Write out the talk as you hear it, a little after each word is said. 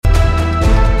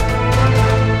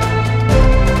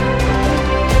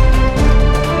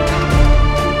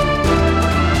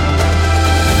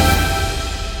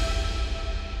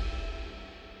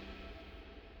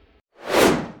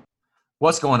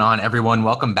What's going on, everyone?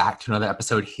 Welcome back to another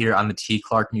episode here on the T.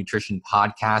 Clark Nutrition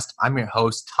Podcast. I'm your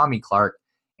host, Tommy Clark,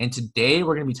 and today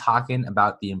we're going to be talking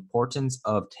about the importance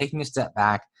of taking a step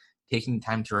back, taking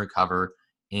time to recover,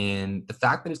 and the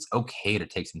fact that it's okay to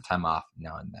take some time off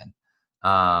now and then.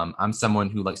 I'm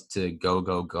someone who likes to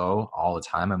go all the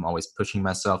time. I'm always pushing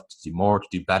myself to do more, to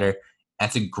do better.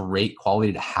 That's a great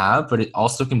quality to have, but it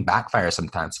also can backfire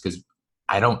sometimes because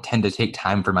I don't tend to take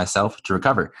time for myself to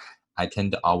recover. I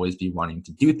tend to always be wanting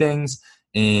to do things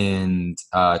and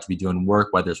to be doing work,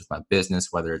 whether it's with my business,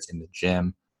 whether it's in the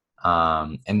gym.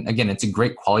 And again, it's a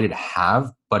great quality to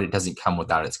have, but it doesn't come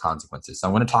without its consequences. So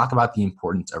I want to talk about the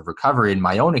importance of recovery in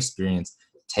my own experience,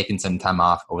 taking some time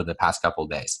off over the past couple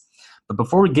of days. But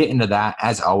before we get into that,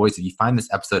 as always, if you find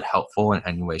this episode helpful in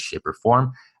any way, shape, or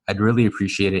form, I'd really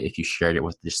appreciate it if you shared it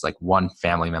with just like one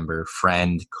family member,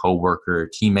 friend,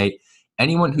 coworker, teammate,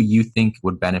 anyone who you think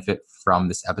would benefit from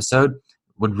this episode.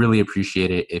 Would really appreciate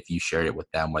it if you shared it with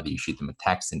them, whether you shoot them a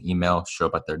text, an email, show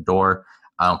up at their door.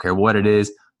 I don't care what it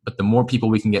is, but the more people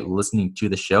we can get listening to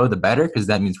the show, the better, because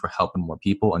that means we're helping more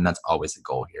people, and that's always the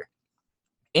goal here.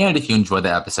 And if you enjoyed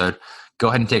the episode, go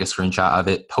ahead and take a screenshot of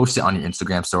it, post it on your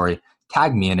Instagram story,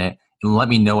 tag me in it, and let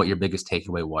me know what your biggest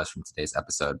takeaway was from today's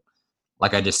episode.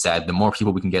 Like I just said, the more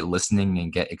people we can get listening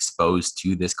and get exposed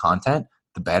to this content,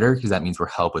 the better, because that means we're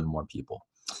helping more people.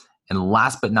 And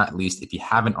last but not least, if you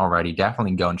haven't already,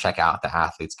 definitely go and check out the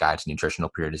Athlete's Guide to Nutritional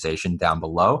Periodization down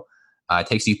below. It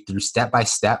takes you through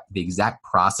step-by-step the exact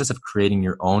process of creating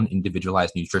your own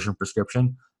individualized nutrition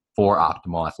prescription for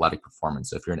optimal athletic performance.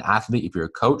 So if you're an athlete, if you're a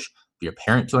coach, if you're a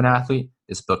parent to an athlete,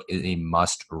 this book is a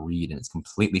must read, and it's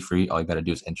completely free. All you got to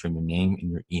do is enter in your name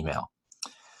and your email.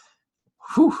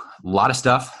 Whew, a lot of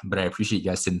stuff, but I appreciate you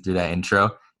guys sitting through that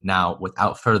intro. Now,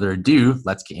 without further ado,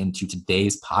 let's get into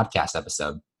today's podcast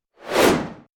episode.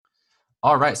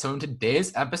 All right, so in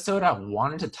today's episode, I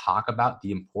wanted to talk about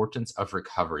the importance of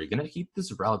recovery. Going to keep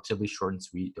this relatively short and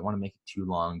sweet. Don't want to make it too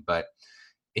long, but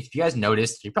if you guys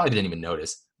noticed, you probably didn't even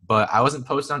notice, but I wasn't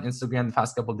posting on Instagram the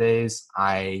past couple of days.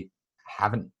 I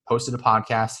haven't posted a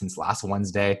podcast since last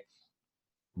Wednesday.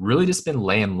 Really just been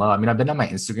laying low. I mean, I've been on my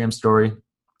Instagram story,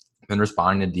 been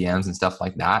responding to DMs and stuff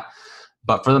like that.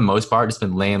 But for the most part, just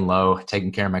been laying low,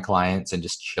 taking care of my clients and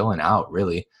just chilling out,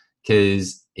 really.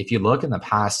 Because if you look in the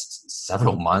past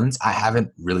several months, I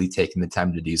haven't really taken the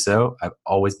time to do so. I've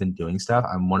always been doing stuff.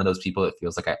 I'm one of those people that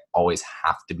feels like I always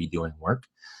have to be doing work.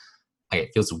 Like,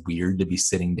 it feels weird to be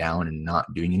sitting down and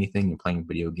not doing anything and playing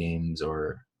video games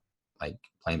or like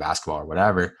playing basketball or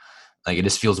whatever. Like, it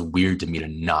just feels weird to me to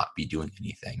not be doing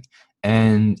anything.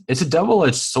 And it's a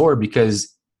double-edged sword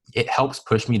because it helps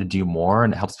push me to do more,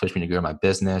 and it helps push me to grow my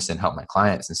business and help my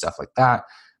clients and stuff like that.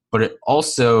 But it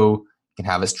also can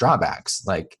have its drawbacks.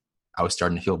 Like, I was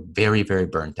starting to feel very, very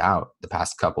burnt out the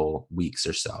past couple weeks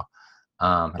or so.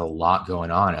 Had a lot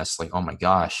going on. I was like, oh my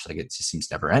gosh, like, it just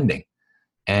seems never ending.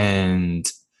 And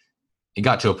it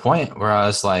got to a point where I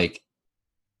was like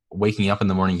waking up in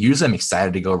the morning. Usually I'm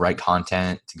excited to go write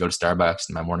content, to go to Starbucks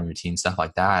and my morning routine, stuff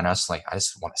like that. And I was like, I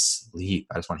just want to sleep.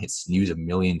 I just want to hit snooze a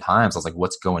million times. I was like,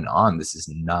 what's going on? This is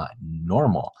not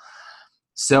normal.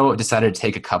 So I decided to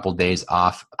take a couple days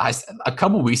off. A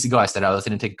couple weeks ago, I said I was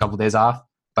going to take a couple days off,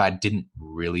 but I didn't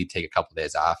really take a couple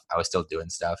days off. I was still doing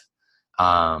stuff.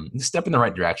 Step in the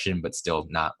right direction, but still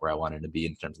not where I wanted to be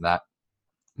in terms of that.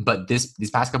 But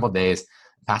these past couple of days,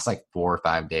 past like 4 or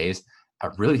 5 days, I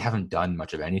really haven't done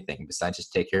much of anything besides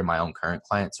just take care of my own current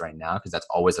clients right now, because that's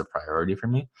always a priority for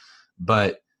me.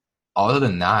 But other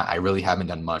than that, I really haven't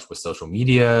done much with social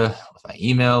media, with my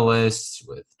email list,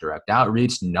 with direct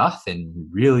outreach, nothing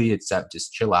really except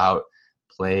just chill out,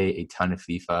 play a ton of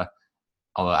FIFA.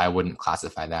 Although I wouldn't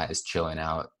classify that as chilling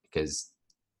out, because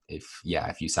if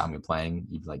you saw me playing,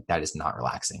 you'd be like, that is not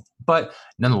relaxing. But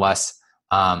nonetheless,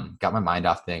 got my mind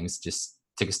off things, just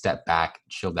took a step back,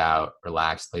 chilled out,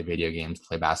 relaxed, played video games,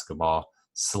 played basketball,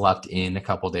 slept in a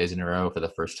couple days in a row for the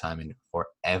first time in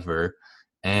forever.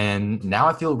 And now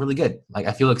I feel really good. Like,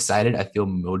 I feel excited. I feel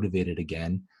motivated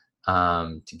again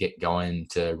to get going,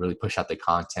 to really push out the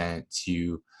content,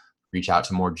 to reach out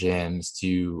to more gyms,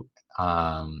 to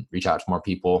reach out to more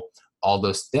people, all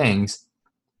those things.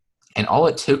 And all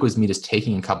it took was me just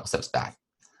taking a couple steps back.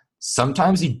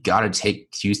 Sometimes you got to take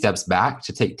 2 steps back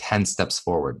to take 10 steps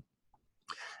forward.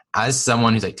 As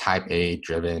someone who's like type A,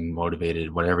 driven,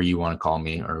 motivated, whatever you want to call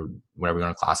me, or whatever you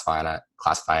want to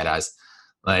classify it as,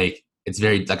 like, it's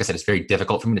very, like I said, it's very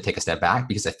difficult for me to take a step back,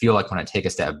 because I feel like when I take a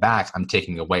step back, I'm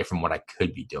taking away from what I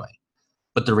could be doing.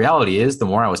 But the reality is, the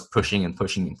more I was pushing and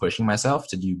pushing and pushing myself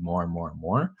to do more and more and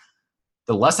more,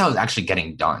 the less I was actually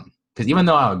getting done. Because even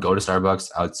though I would go to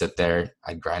Starbucks, I would sit there,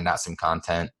 I'd grind out some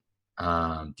content,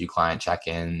 do client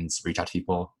check-ins, reach out to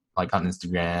people like on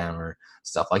Instagram or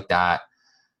stuff like that.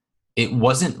 It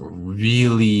wasn't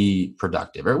really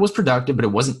productive, or it was productive, but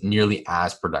it wasn't nearly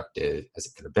as productive as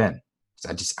it could have been.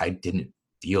 Because I didn't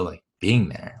feel like being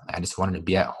there. I just wanted to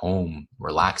be at home,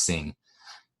 relaxing,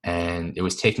 and it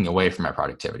was taking away from my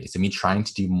productivity. So me trying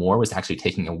to do more was actually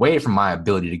taking away from my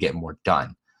ability to get more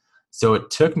done. So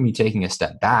it took me taking a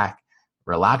step back,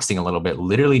 relaxing a little bit,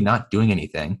 literally not doing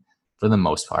anything for the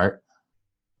most part,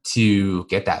 to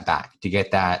get that back, to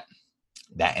get that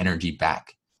energy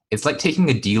back. It's like taking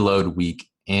a deload week.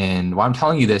 And why I'm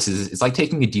telling you this is it's like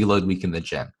taking a deload week in the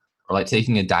gym, or like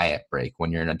taking a diet break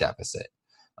when you're in a deficit.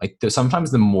 Like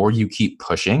sometimes the more you keep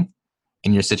pushing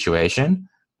in your situation,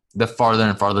 the farther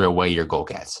and farther away your goal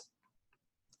gets.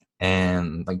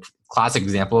 And like classic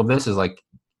example of this is like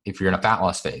if you're in a fat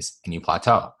loss phase and you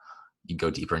plateau, you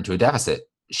go deeper into a deficit.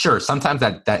 Sure, sometimes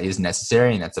that is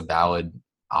necessary and that's a valid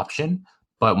option.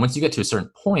 But once you get to a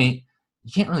certain point,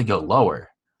 you can't really go lower.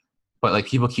 But like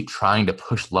people keep trying to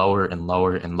push lower and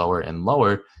lower and lower and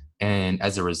lower. And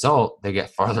as a result, they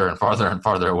get farther and farther and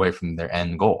farther away from their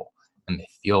end goal. And they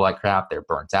feel like crap, they're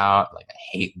burnt out, like I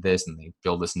hate this, and they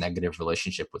build this negative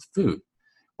relationship with food.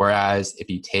 Whereas if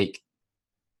you take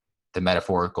the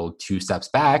metaphorical 2 steps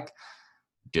back,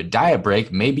 do a diet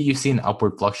break, maybe you see an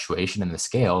upward fluctuation in the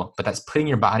scale, but that's putting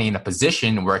your body in a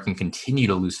position where it can continue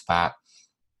to lose fat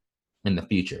in the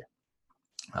future.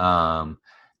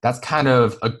 That's kind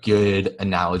of a good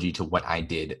analogy to what I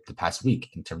did the past week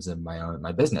in terms of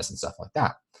my business and stuff like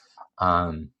that.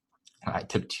 I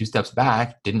took 2 steps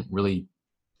back, didn't really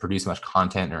produce much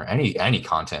content or any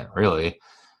content really.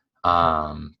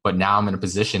 But now I'm in a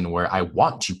position where I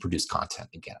want to produce content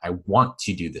again. I want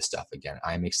to do this stuff again.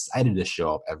 I'm excited to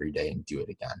show up every day and do it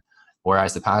again.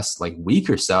 Whereas the past like week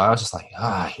or so, I was just like,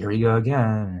 here we go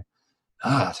again.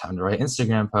 Time to write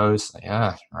Instagram posts. Like,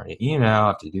 write an email. I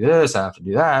have to do this. I have to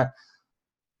do that.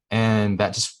 And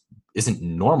that just isn't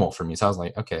normal for me. So I was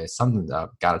like, okay, something's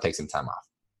up. Got to take some time off.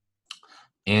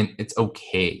 And it's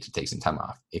okay to take some time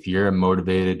off. If you're a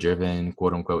motivated, driven,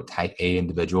 quote unquote, type A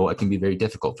individual, it can be very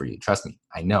difficult for you. Trust me,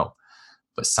 I know.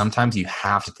 But sometimes you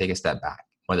have to take a step back,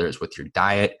 whether it's with your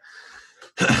diet,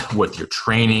 with your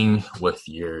training, with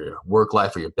your work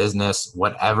life or your business,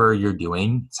 whatever you're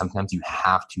doing, sometimes you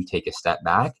have to take a step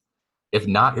back. If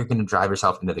not, you're going to drive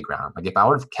yourself into the ground. Like if I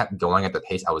would have kept going at the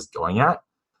pace I was going at,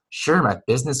 sure, my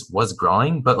business was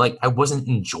growing, but like I wasn't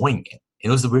enjoying it. It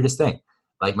was the weirdest thing.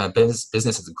 Like my business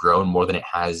has grown more than it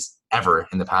has ever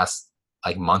in the past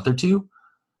like month or two.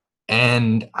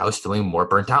 And I was feeling more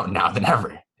burnt out now than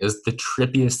ever. It was the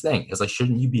trippiest thing. It's like,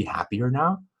 shouldn't you be happier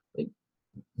now? Like,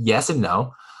 yes and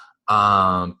no.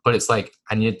 But it's like,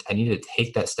 I need to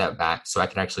take that step back so I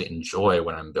can actually enjoy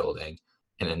what I'm building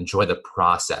and enjoy the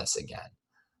process again.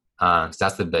 So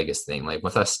that's the biggest thing. Like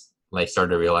with us, like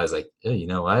started to realize like, you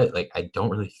know what? Like, I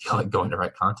don't really feel like going to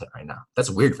write content right now.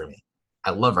 That's weird for me. I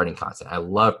love writing content. I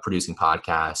love producing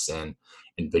podcasts and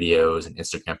videos and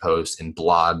Instagram posts and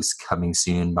blogs coming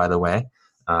soon, by the way.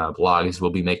 Blogs will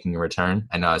be making a return.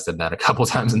 I know I said that a couple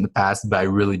times in the past, but I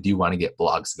really do want to get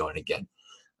blogs going again.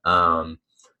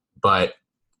 But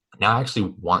now I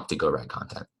actually want to go write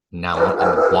content. Now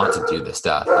I want to do this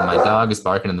stuff. And my dog is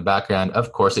barking in the background.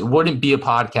 Of course, it wouldn't be a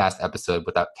podcast episode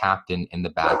without Captain in the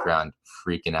background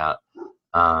freaking out.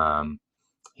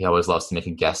 He always loves to make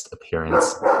a guest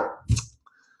appearance.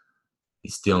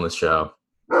 He's stealing the show.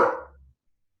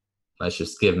 Let's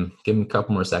just give him a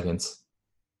couple more seconds.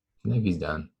 I think he's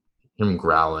done. Hear him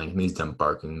growling. He's done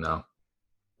barking though.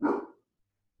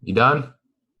 You done?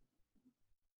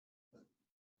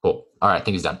 Cool. All right, I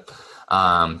think he's done.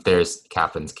 There's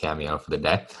Captain's cameo for the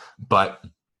day. But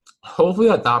hopefully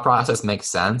that thought process makes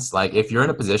sense. Like if you're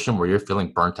in a position where you're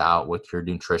feeling burnt out with your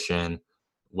nutrition,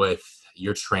 with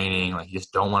your training, like you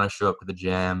just don't want to show up to the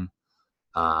gym,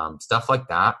 stuff like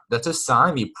that, that's a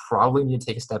sign you probably need to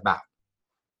take a step back.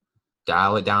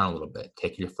 Dial it down a little bit.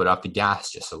 Take your foot off the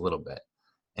gas just a little bit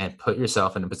and put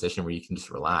yourself in a position where you can just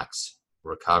relax,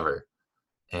 recover,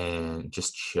 and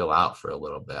just chill out for a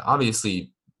little bit.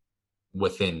 Obviously,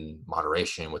 within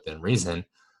moderation, within reason.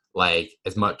 Like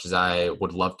as much as I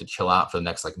would love to chill out for the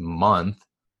next like month,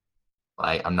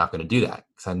 like I'm not going to do that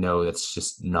because I know that's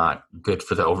just not good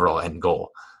for the overall end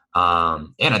goal.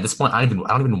 And at this point, I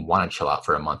don't even want to chill out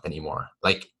for a month anymore.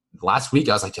 Like last week,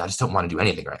 I was like, I just don't want to do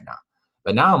anything right now.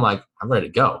 But now I'm like, I'm ready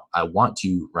to go. I want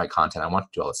to write content. I want to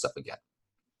do all this stuff again.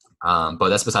 But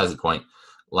that's besides the point.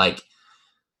 Like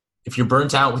if you're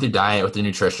burnt out with your diet, with your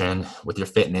nutrition, with your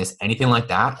fitness, anything like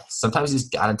that, sometimes you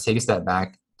just got to take a step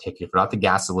back, take your foot off the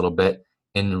gas a little bit,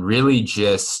 and really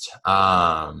just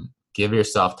give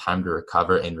yourself time to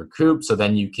recover and recoup. So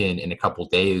then you can, in a couple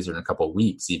days or in a couple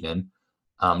weeks even,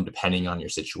 depending on your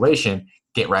situation,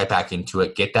 get right back into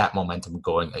it, get that momentum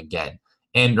going again.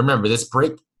 And remember, this kind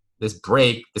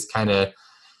of,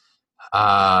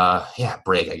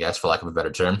 break, I guess, for lack of a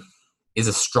better term, is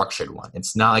a structured one.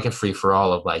 It's not like a free for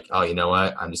all of like, oh, you know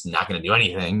what, I'm just not going to do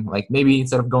anything. Like maybe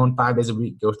instead of going 5 days a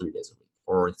week, go 3 days a week.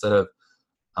 Or instead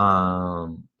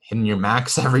of hitting your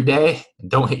max every day,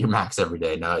 don't hit your max every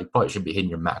day. Now, you probably should be hitting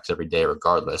your max every day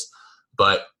regardless.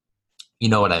 But you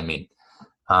know what I mean.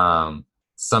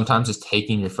 Sometimes just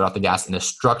taking your foot off the gas in a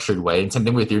structured way, and same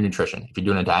thing with your nutrition. If you're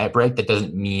doing a diet break, that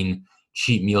doesn't mean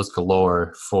cheat meals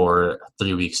galore for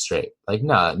 3 weeks straight. Like,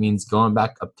 no, it means going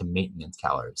back up to maintenance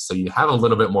calories. So you have a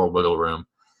little bit more wiggle room,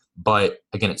 but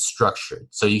again, it's structured.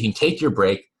 So you can take your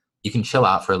break, you can chill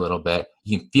out for a little bit,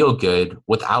 you can feel good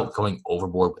without going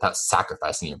overboard, without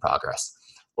sacrificing your progress.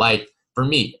 Like for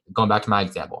me, going back to my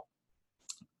example,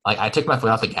 like I took my foot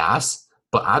off the gas,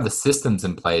 but I have the systems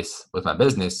in place with my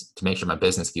business to make sure my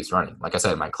business keeps running. Like I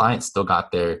said, my clients still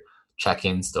got their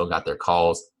check-ins, still got their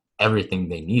calls, everything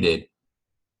they needed.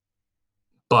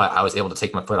 But I was able to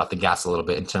take my foot off the gas a little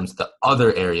bit in terms of the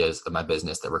other areas of my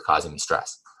business that were causing me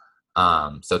stress.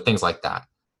 So things like that.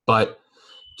 But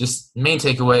just main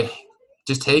takeaway,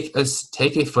 just take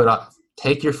your foot off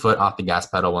the gas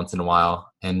pedal once in a while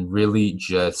and really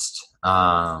just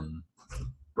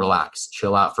relax,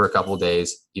 chill out for a couple of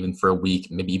days, even for a week,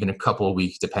 maybe even a couple of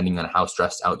weeks, depending on how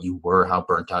stressed out you were, how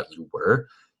burnt out you were.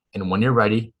 And when you're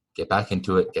ready, get back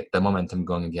into it, get the momentum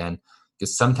going again.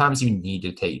 Because sometimes you need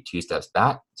to take 2 steps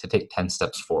back to take 10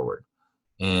 steps forward.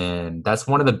 And that's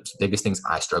one of the biggest things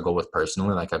I struggle with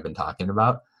personally, like I've been talking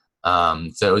about.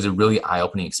 So it was a really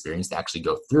eye-opening experience to actually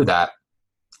go through that.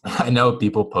 I know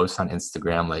people post on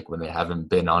Instagram, like when they haven't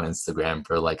been on Instagram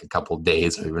for like a couple of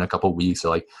days or even a couple of weeks, or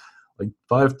like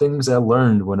 5 things I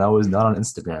learned when I was not on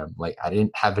Instagram. Like I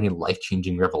didn't have any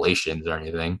life-changing revelations or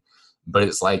anything. But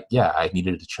it's like, yeah, I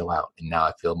needed to chill out. And now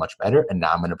I feel much better. And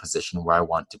now I'm in a position where I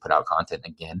want to put out content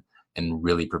again and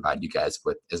really provide you guys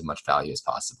with as much value as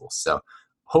possible. So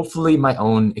hopefully my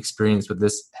own experience with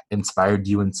this inspired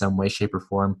you in some way, shape, or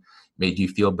form, made you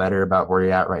feel better about where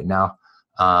you're at right now,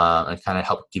 and kind of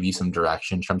help give you some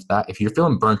direction in terms of that. If you're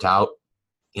feeling burnt out,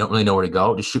 you don't really know where to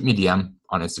go, just shoot me a DM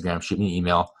on Instagram, shoot me an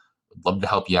email. Would love to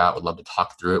help you out. Would love to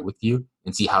talk through it with you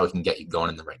and see how we can get you going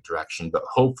in the right direction. But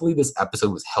hopefully this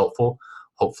episode was helpful.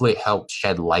 Hopefully it helped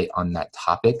shed light on that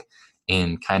topic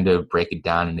and kind of break it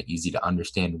down in an easy to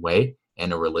understand way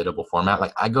in a relatable format.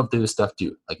 Like I go through this stuff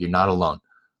too. Like you're not alone.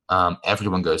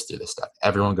 Everyone goes through this stuff.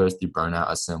 Everyone goes through burnout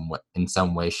in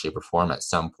some way, shape, or form at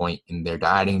some point in their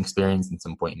dieting experience, in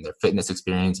some point in their fitness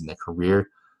experience, in their career,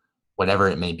 whatever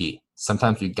it may be.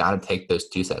 Sometimes we got to take those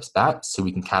 2 steps back so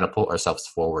we can catapult ourselves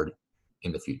forward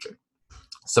in the future.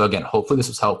 So again, hopefully this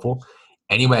was helpful.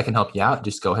 Any way I can help you out,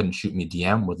 just go ahead and shoot me a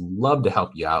DM. Would love to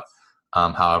help you out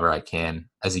however I can.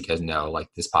 As you guys know, like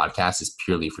this podcast is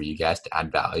purely for you guys to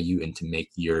add value and to make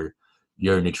your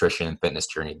nutrition and fitness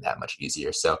journey that much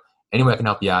easier. So any way I can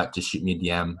help you out, just shoot me a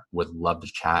DM. Would love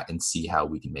to chat and see how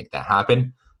we can make that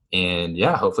happen. And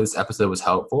yeah, hopefully this episode was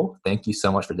helpful. Thank you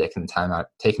so much for taking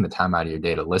the time out of your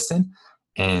day to listen.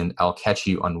 And I'll catch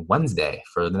you on Wednesday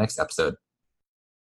for the next episode.